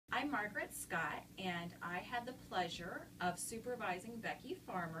I'm Margaret Scott, and I had the pleasure of supervising Becky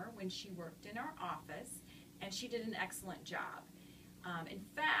Farmer when she worked in our office, and she did an excellent job. In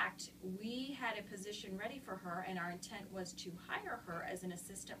fact, we had a position ready for her, and our intent was to hire her as an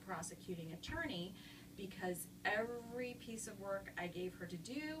assistant prosecuting attorney because every piece of work I gave her to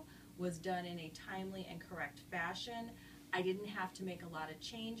do was done in a timely and correct fashion. I didn't have to make a lot of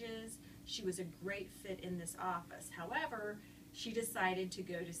changes. She was a great fit in this office. However, she decided to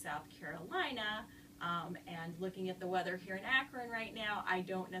go to South Carolina, and looking at the weather here in Akron right now, I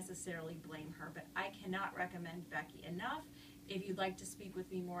don't necessarily blame her, but I cannot recommend Becky enough. If you'd like to speak with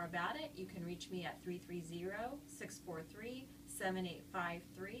me more about it, you can reach me at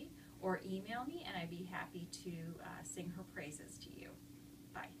 330-643-7853 or email me, and I'd be happy to sing her praises to you.